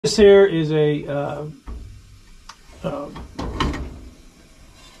This here is a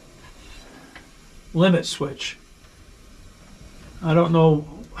limit switch. I don't know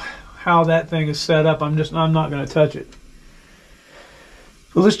how that thing is set up. I'm not going to touch it.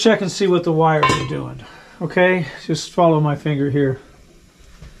 But let's check and see what the wires are doing. Okay, just follow my finger here.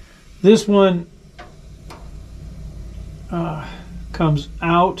 This one comes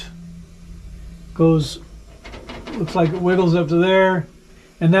out, goes, looks like it wiggles up to there,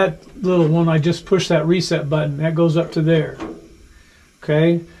 and that little one, I just pushed that reset button, that goes up to there.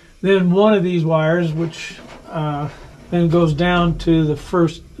 Okay, then one of these wires, which then goes down to the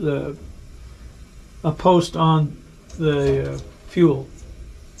first, a post on the fuel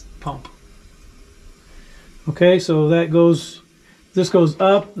pump. Okay, so that goes, this goes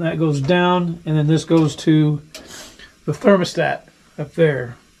up, that goes down, and then this goes to the thermostat up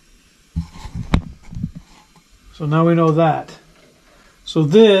there. So now we know that. So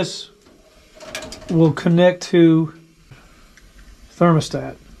this will connect to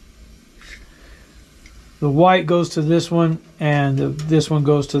thermostat. The white goes to this one, and this one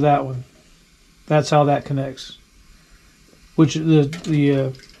goes to that one. That's how that connects. Which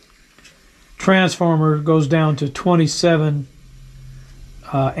the transformer goes down to 27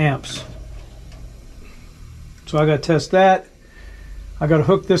 amps. So I got to test that. I got to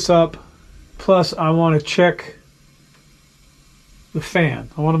hook this up. Plus, I want to check the fan.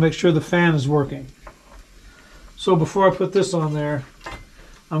 I want to make sure the fan is working. So before I put this on there,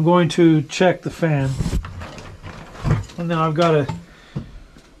 I'm going to check the fan. And then I've got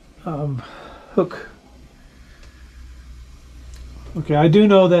to hook. Okay, I do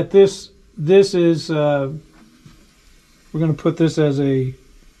know that this is, we're going to put this as a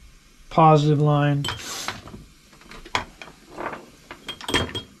positive line,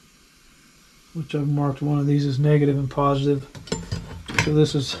 which I've marked one of these as negative and positive. So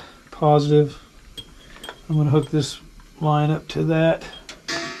this is positive. I'm going to hook this line up to that.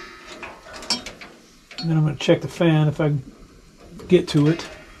 And then I'm going to check the fan if I can get to it.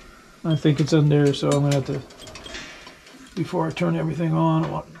 I think it's in there, so I'm going to have to, before I turn everything on, I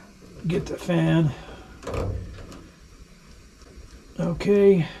want to get the fan.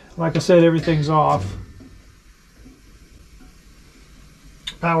 Okay, like I said, everything's off.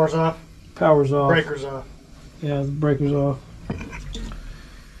 Power's off. Power's off. Breaker's off. Yeah, the breaker's off.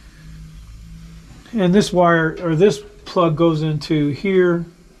 And this wire, or this plug, goes into here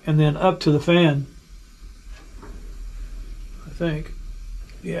and then up to the fan, I think.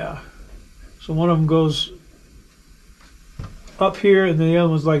 Yeah. So one of them goes up here, and the other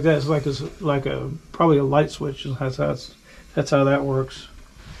one's like that. It's like a probably a light switch. That's how that works.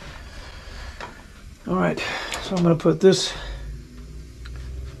 All right. So I'm going to put this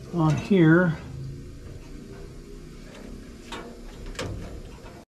on here.